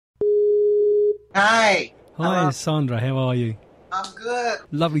Hi. Hi, Hello. Sandra. How are you? I'm good.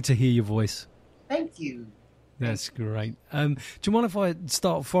 Lovely to hear your voice. Thank you. Thank That's great. Do you mind if I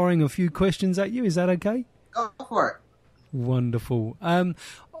start firing a few questions at you? Is that okay? Go for it. Wonderful. I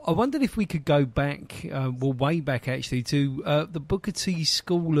wondered if we could go back, well, way back actually, to the Booker T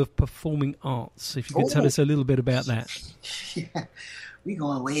School of Performing Arts. If you could tell Oh, us a little bit about that. yeah. We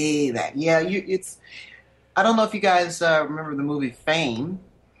going way back. Yeah, it's. I don't know if you guys remember the movie Fame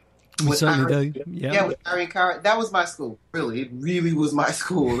We with certainly Irene. do. Yeah. Yeah, with Irene Cara. That was my school. Really, it really was my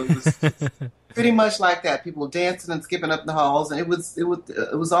school. It was pretty much like that. People dancing and skipping up the halls, and it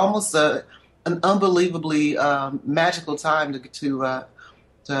was almost an unbelievably magical time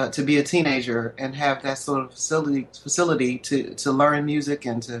to be a teenager and have that sort of facility to learn music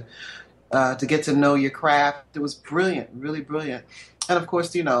and to get to know your craft. It was brilliant, really brilliant. And of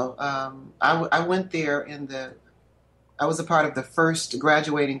course, I went there I was a part of the first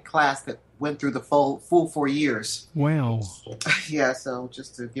graduating class that went through the full 4 years. Wow. Yeah, so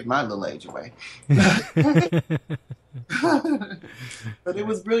just to give my little age away. But it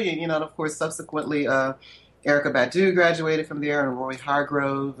was brilliant, and of course, subsequently, Erica Badu graduated from there, and Roy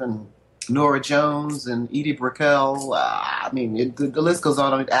Hargrove, and Nora Jones, and Edie Brickell. I mean, the list goes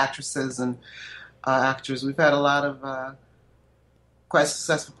on actresses and actors. We've had a lot of quite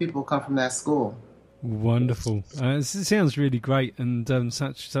successful people come from that school. Wonderful. It sounds really great, and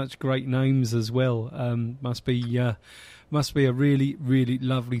such great names as well. Must be a really really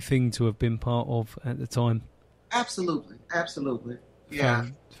lovely thing to have been part of at the time. Absolutely, absolutely. Yeah.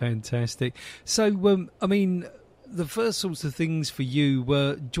 Fantastic. So, I mean, the first sorts of things for you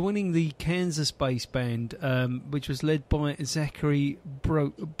were joining the Kansas-based band, which was led by Zachary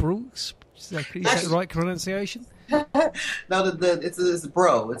Brooks. Zachary, is that the right pronunciation? No, it's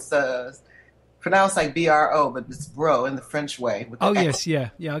bro. It's pronounced like BRO, but it's bro in the French way. With Oh the yes,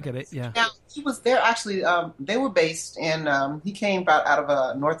 yeah, I get it. Yeah. Now he was there actually. They were based in. He came out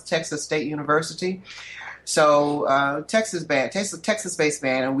of North Texas State University, so Texas-based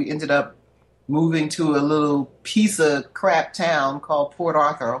band, and we ended up moving to a little piece of crap town called Port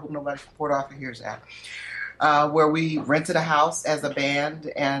Arthur. I hope nobody from Port Arthur hears that. Where we rented a house as a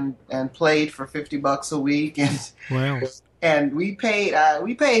band and played for $50 a week, and Wow. and we paid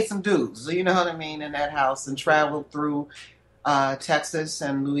some dues, you know what I mean, in that house, and traveled through Texas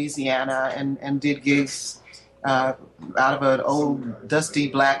and Louisiana and did gigs out of an old dusty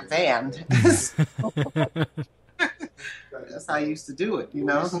black van. That's how I used to do it. You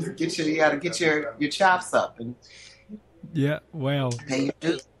got to get your chops up and Yeah. Wow. pay your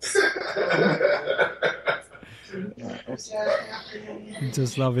dues.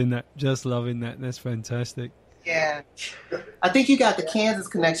 Just loving that. Just loving that. That's fantastic. Yeah, I think you got the Kansas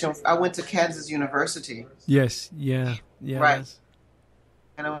connection. I went to Kansas University, Yes. Yeah. Yeah. right?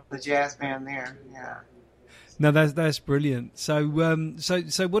 And I was the jazz band there. Yeah. No, that's brilliant. So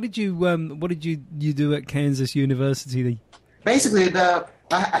what did you do at Kansas University then? Basically, I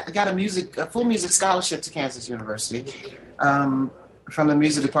got a full music scholarship to Kansas University from the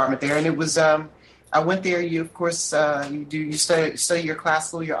music department there, and it was. I went there. You of course you study your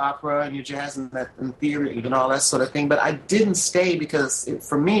classical, your opera, and your jazz and theory and all that sort of thing. But I didn't stay because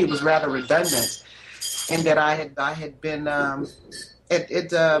for me it was rather redundant in that I had been at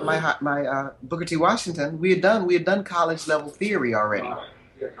my Booker T. Washington. We had done college level theory already.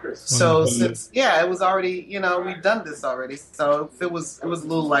 So since it was already we've done this already. So it was a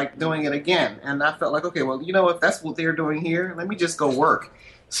little like doing it again, and I felt like, okay, well, if that's what they're doing here, let me just go work.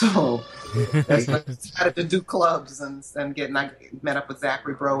 So that's what I decided to do clubs and I met up with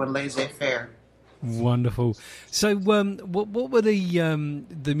Zachary Bro and Laissez Faire. Wonderful. So, what were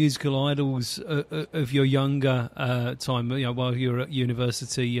the musical idols of your younger time? While you were at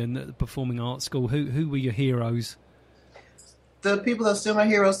university and at the performing arts school, who were your heroes? The people that are still my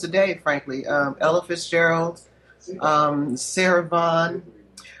heroes today, frankly, Ella Fitzgerald, Sarah Vaughan.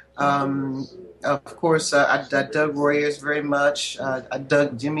 Of course, I dug Roy Ayers very much. I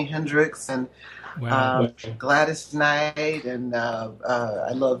dug Jimi Hendrix and Wow. Gladys Knight, and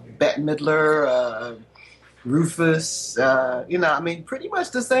I love Bette Midler, Rufus. I mean, pretty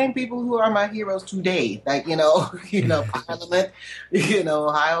much the same people who are my heroes today. Like Parliament,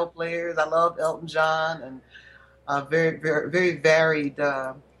 Ohio players. I love Elton John and very very very varied.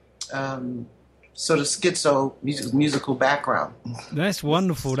 Sort of schizo musical background. That's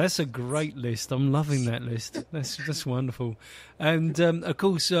wonderful. That's a great list. I'm loving that list. That's wonderful. And of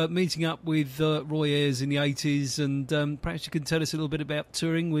course, meeting up with Roy Ayers in the '80s, and perhaps you can tell us a little bit about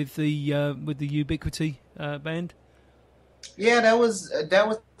touring with the Ubiquity band. Yeah, that was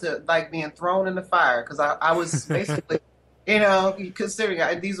like being thrown in the fire because I was basically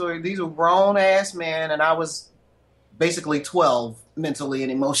Considering these were grown ass men, and I was basically 12 mentally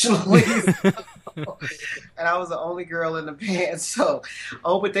and emotionally. And I was the only girl in the band. So,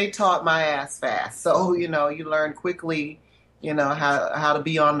 but they taught my ass fast. So, you learn quickly, how to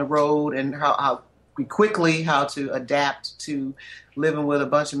be on the road, and how quickly how to adapt to living with a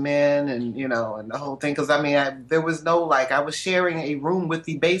bunch of men, and the whole thing. Because there was no, like, I was sharing a room with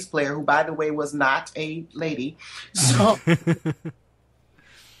the bass player, who, by the way, was not a lady. So.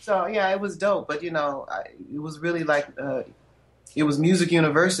 So yeah, it was dope, but it was really like it was music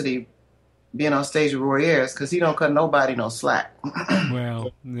university being on stage with Roy Ayers, because he don't cut nobody no slack. Wow,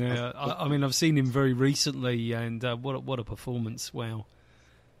 yeah. I mean, I've seen him very recently, and what a performance! Wow.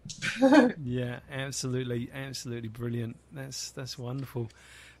 Yeah, absolutely brilliant. That's wonderful.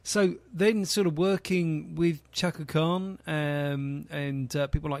 So then, sort of working with Chaka Khan and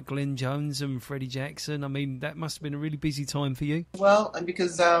people like Glenn Jones and Freddie Jackson. I mean, that must have been a really busy time for you. Well,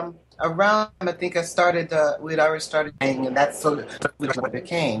 because around, I think we'd already started playing, and that's sort of what it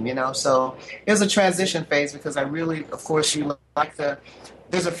became, So it was a transition phase, because I really, of course,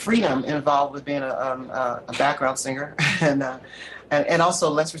 there's a freedom involved with being a background singer, and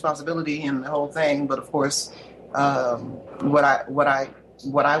also less responsibility in the whole thing. But of course,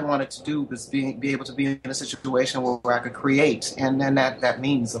 what I wanted to do was be able to be in a situation where I could create, and then that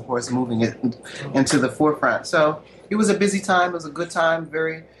means, of course, moving it into the forefront. So it was a busy time. It was a good time,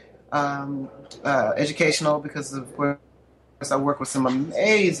 very educational, because of course I work with some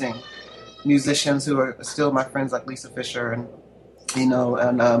amazing musicians who are still my friends, like Lisa Fisher, and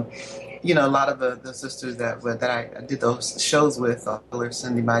a lot of the sisters that I did those shows with,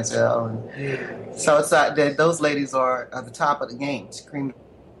 Cindy Mizell, and so it's those ladies are at the top of the game, to cream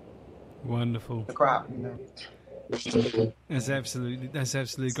wonderful the crop. That's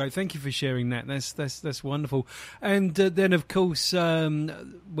absolutely great. Thank you for sharing that. That's wonderful. And then, of course,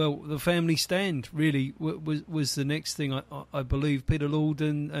 the Family Stand really was the next thing. I believe Peter Lord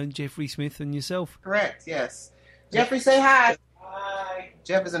and Jeffrey Smith and yourself. Correct. Yes. Jeffrey, say hi. Hi.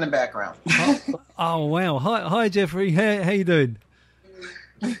 Jeff is in the background. Oh wow! Hi, Jeffrey. How you doing?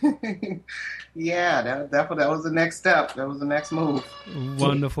 Yeah, that was the next step. That was the next move.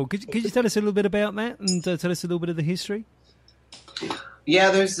 Wonderful. Could you tell us a little bit about that, and tell us a little bit of the history?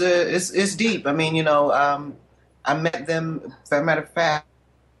 Yeah, it's deep. I mean, I met them. As a matter of fact,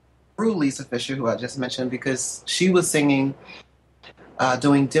 through Lisa Fisher, who I just mentioned, because she was singing,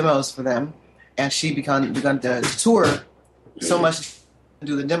 doing demos for them, and she begun to tour so much to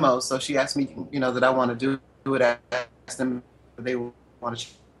do the demos. So she asked me, that I want to do it. I asked them if they want to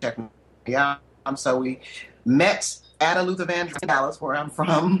check me out. So we met at a Luther Vandross in Dallas, where I'm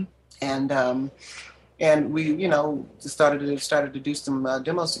from, and we, started to do some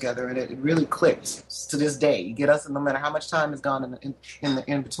demos together, and it really clicked to this day. You get us, no matter how much time has gone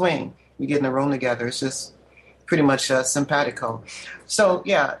in between, we get in a room together. It's just pretty much simpatico. So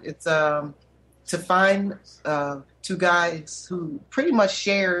yeah, it's to find two guys who pretty much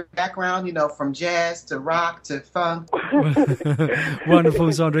share background, from jazz to rock to funk.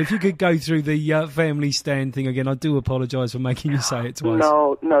 Wonderful, Sandra. If you could go through the Family Stand thing again, I do apologise for making you say it twice.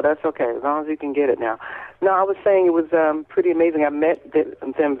 No, that's okay, as long as you can get it now. No, I was saying it was pretty amazing. I met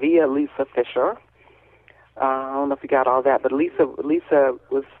them via Lisa Fisher. I don't know if you got all that, but Lisa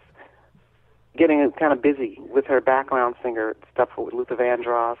was getting kind of busy with her background singer stuff with Luther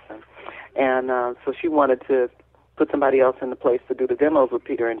Vandross, and so she wanted to put somebody else in the place to do the demos with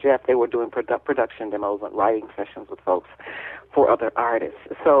Peter and Jeff. They were doing production demos and writing sessions with folks for other artists.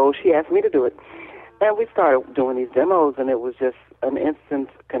 So she asked me to do it, and we started doing these demos, and it was just an instant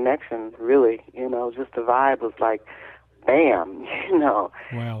connection, really. Just the vibe was like, bam,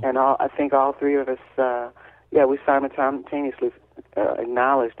 Wow. And I think all three of us, we simultaneously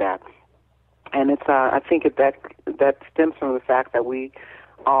acknowledged that. And it's, I think that stems from the fact that we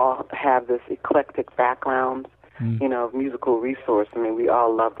all have this eclectic background, musical resource. I mean, we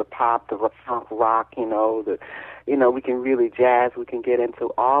all love the pop, the funk, rock, we can really jazz, we can get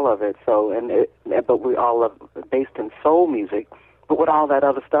into all of it. So, but we all love based in soul music, but with all that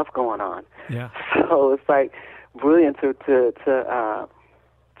other stuff going on. Yeah. So it's like brilliant to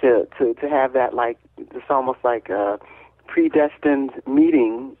have that, like, it's almost like a predestined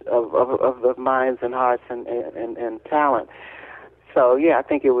meeting of minds and hearts and talent. So yeah, I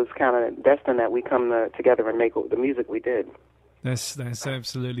think it was kind of destined that we come together and make the music we did. That's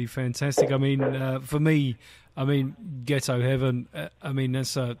absolutely fantastic. I mean, for me, Ghetto Heaven.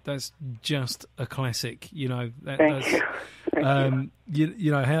 That's just a classic. Thank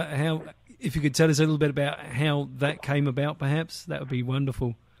you. How if you could tell us a little bit about how that came about, perhaps that would be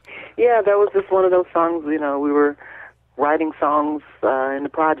wonderful. Yeah, that was just one of those songs. We were writing songs in the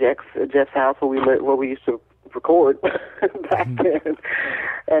projects at Jeff's house where we used to record back then,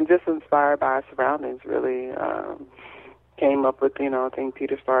 and just inspired by our surroundings. Really came up with, I think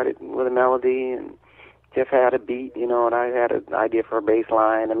Peter started with a melody, and Jeff had a beat, and I had an idea for a bass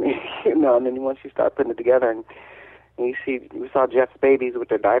line. I mean, and then once you start putting it together, and we saw Jeff's babies with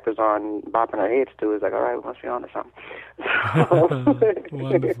their diapers on, bopping their heads to it. It's like, all right, we must be on to something.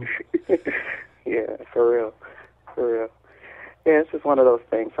 Wonderful. Yeah, for real. Yeah, it's just one of those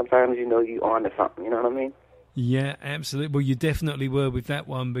things. Sometimes you on to something, you know what I mean? Yeah, absolutely. Well, you definitely were with that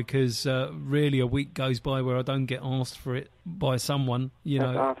one, because really a week goes by where I don't get asked for it by someone,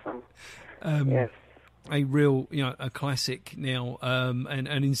 That's awesome. Yes. A real, a classic now, and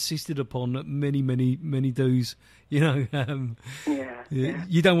insisted upon that many do's. Yeah.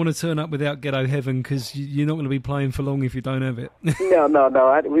 You don't want to turn up without Ghetto Heaven, because you're not going to be playing for long if you don't have it. No.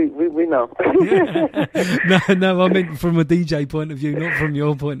 We know. No. I meant from a DJ point of view, not from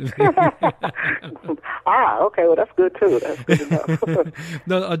your point of view. Okay. Well, that's good too. That's good enough.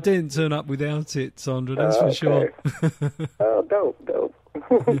 No, I didn't turn up without it, Sandra. That's for sure. Oh, dope.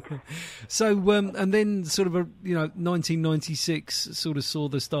 So, and then sort of 1996 sort of saw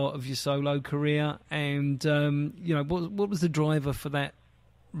the start of your solo career, and what was the driver for that?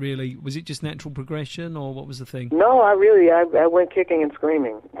 Really, was it just natural progression, or what was the thing? No, I went kicking and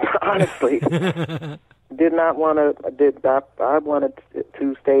screaming. Honestly, did not want to. I wanted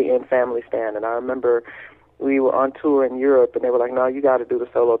to stay in Family Stand, and I remember we were on tour in Europe, and they were like, "No, you got to do the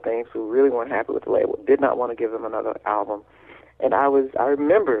solo thing." So we really weren't happy with the label. Did not want to give them another album. And I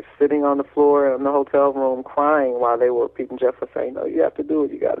remember sitting on the floor in the hotel room crying while Pete and Jeff were saying, "No, you have to do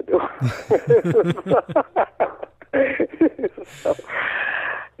it. You got to do it." So,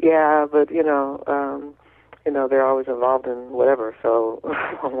 yeah, but they're always involved in whatever, so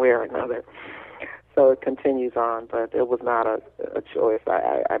one way or another. So it continues on, but it was not a choice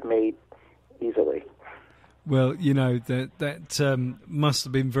I made easily. Well, that must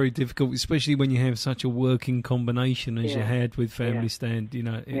have been very difficult, especially when you have such a working combination as you had with Family Stand.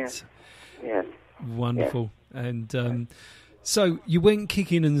 It's wonderful. Yeah. And so you went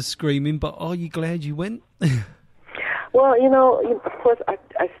kicking and screaming, but are you glad you went? Well, of course, I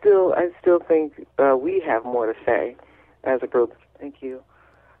still think we have more to say as a group. Thank you.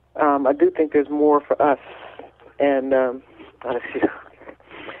 I do think there's more for us, and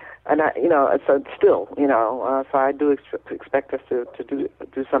so still, so I do expect us to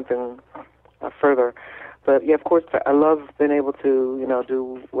do something further. But yeah, of course, I love being able to,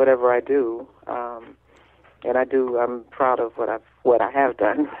 do whatever I do, and I'm proud of what I have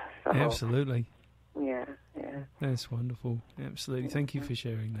done. So, absolutely. Yeah. That's wonderful. Absolutely. Thank you for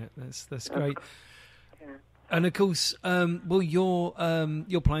sharing that. That's great. Yeah. And of course,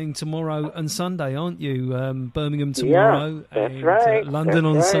 you're playing tomorrow and Sunday, aren't you? Birmingham tomorrow, that's and right. London that's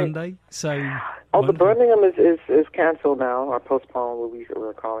on right. Sunday. So, the Birmingham is cancelled now, or postponed. What we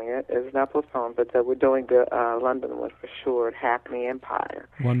were calling it. It's not postponed, but we're doing the London one for sure at Hackney Empire.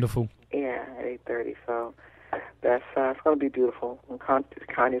 Wonderful. Yeah, at 8:30. So that's it's going to be beautiful. And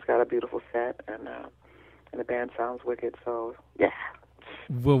Kanye's got a beautiful set, and the band sounds wicked. So yeah.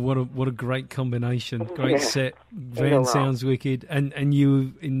 Well, what a great combination! Great set. Band sounds wicked, and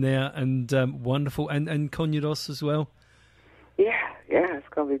you in there, and wonderful, and Konyados as well. Yeah, it's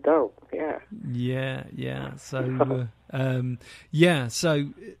gonna be dope. Yeah. So, so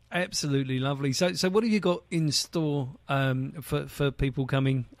absolutely lovely. So, what have you got in store for people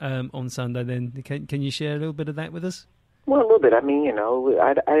coming on Sunday? Then, can you share a little bit of that with us? Well, a little bit. I mean,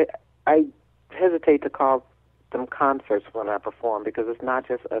 I hesitate to call them concerts when I perform, because it's not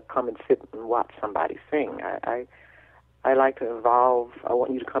just a come and sit and watch somebody sing. I like to involve. I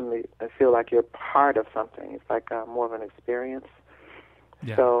want you to come and feel like you're part of something. It's like more of an experience.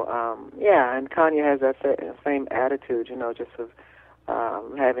 Yeah. So, and Kanye has that same attitude, just of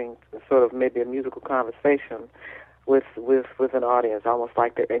having sort of maybe a musical conversation with an audience, almost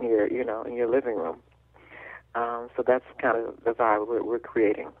like they're in your living room. So that's kind of the vibe we're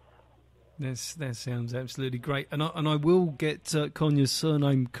creating. That sounds absolutely great, and I will get Konya's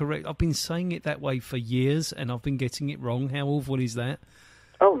surname correct. I've been saying it that way for years, and I've been getting it wrong. How awful is that?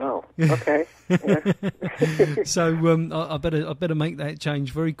 Oh no! Okay. So I better make that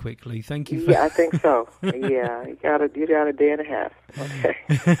change very quickly. Thank you. I think so. Yeah, you got a day and a half.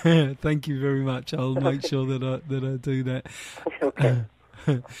 Okay. Thank you very much. I'll make sure that I do that. Okay.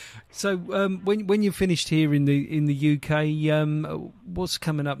 So when you're finished here in the UK, what's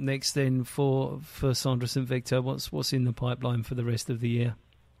coming up next then for Sandra St. Victor? What's in the pipeline for the rest of the year?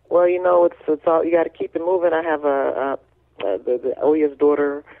 Well, it's all, you got to keep it moving. I have the Oya's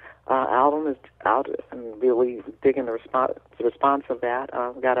daughter album is out, and really digging the response of that.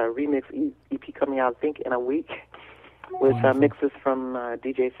 We've got a remix EP coming out, I think, in a week, with mixes from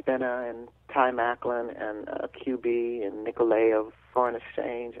DJ Spinna and Ty Macklin and QB and Nicolay of Foreign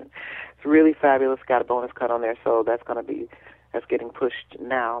Exchange, and it's really fabulous. Got a bonus cut on there, so that's getting pushed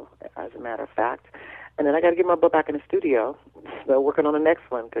now, as a matter of fact. And then I got to get my butt back in the studio, so working on the next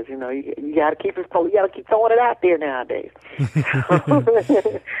one, because you got to keep throwing it out there nowadays.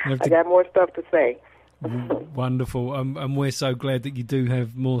 I got more stuff to say. Wonderful, and we're so glad that you do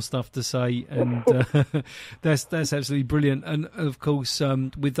have more stuff to say, and that's absolutely brilliant. And of course,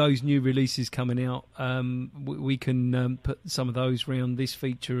 with those new releases coming out, we can put some of those around this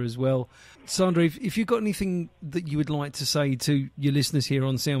feature as well. Sandra, if you've got anything that you would like to say to your listeners here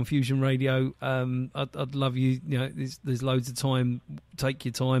on Sound Fusion Radio, I'd love you. There's loads of time. Take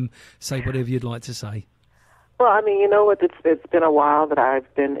your time. Say whatever you'd like to say. Well, I mean, you know what? It's been a while that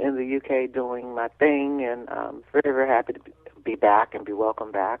I've been in the UK doing my thing, and I'm very, very happy to be back and be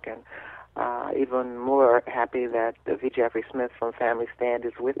welcomed back, and even more happy that V. Jeffrey Smith from Family Stand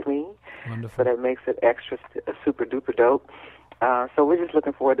is with me. Wonderful. So that makes it extra super duper dope. So we're just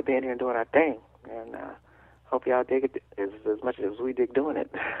looking forward to being here and doing our thing, and hope y'all dig it as much as we dig doing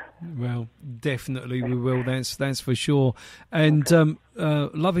it. Well, definitely we will. That's for sure. And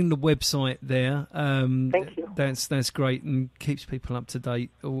loving the website there. Thank you. That's great and keeps people up to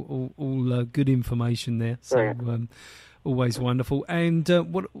date. All good information there. So always wonderful. And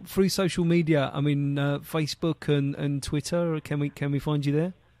what through social media? I mean, Facebook and Twitter. Can we find you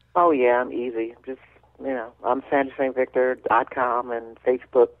there? Oh yeah, I'm easy. Just I'm SandraSt.Victor.com and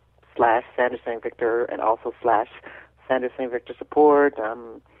Facebook /Sandra St. Victor and also /Sandra St. Victor support.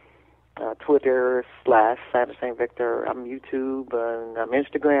 Twitter /Sandra St. Victor. I'm YouTube and I'm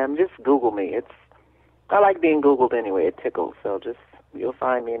Instagram. Just Google me. I like being Googled anyway. It tickles. So you'll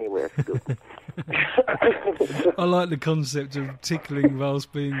find me anywhere if you Google. I like the concept of tickling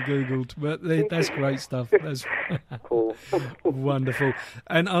whilst being Googled, but that's great stuff. That's cool. Wonderful.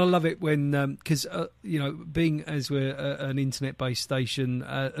 And I love it when, because, being as we're an internet-based station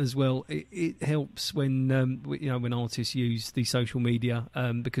as well, it helps when, when artists use the social media,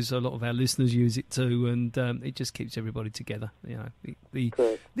 because a lot of our listeners use it too, and it just keeps everybody together, the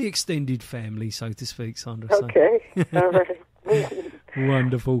extended family, so to speak, Sandra. Okay, all right.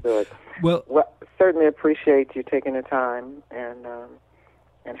 Wonderful. Good. Well, certainly appreciate you taking the time and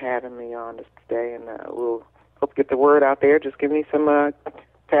having me on this today, and we'll hope to get the word out there. Just give me some,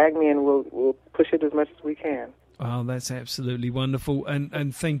 tag me, and we'll push it as much as we can. Oh, that's absolutely wonderful,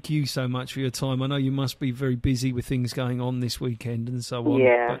 and thank you so much for your time. I know you must be very busy with things going on this weekend and so on.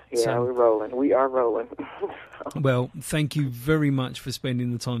 Yeah, we're rolling. We are rolling. Well, thank you very much for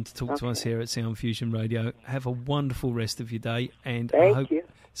spending the time to talk to us here at Sound Fusion Radio. Have a wonderful rest of your day, and I hope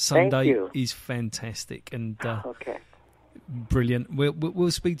Sunday is fantastic and brilliant.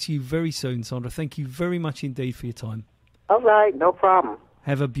 We'll speak to you very soon, Sandra. Thank you very much indeed for your time. All right, no problem.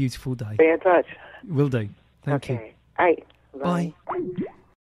 Have a beautiful day. Stay in touch. Will do. Thank you. All right. Bye.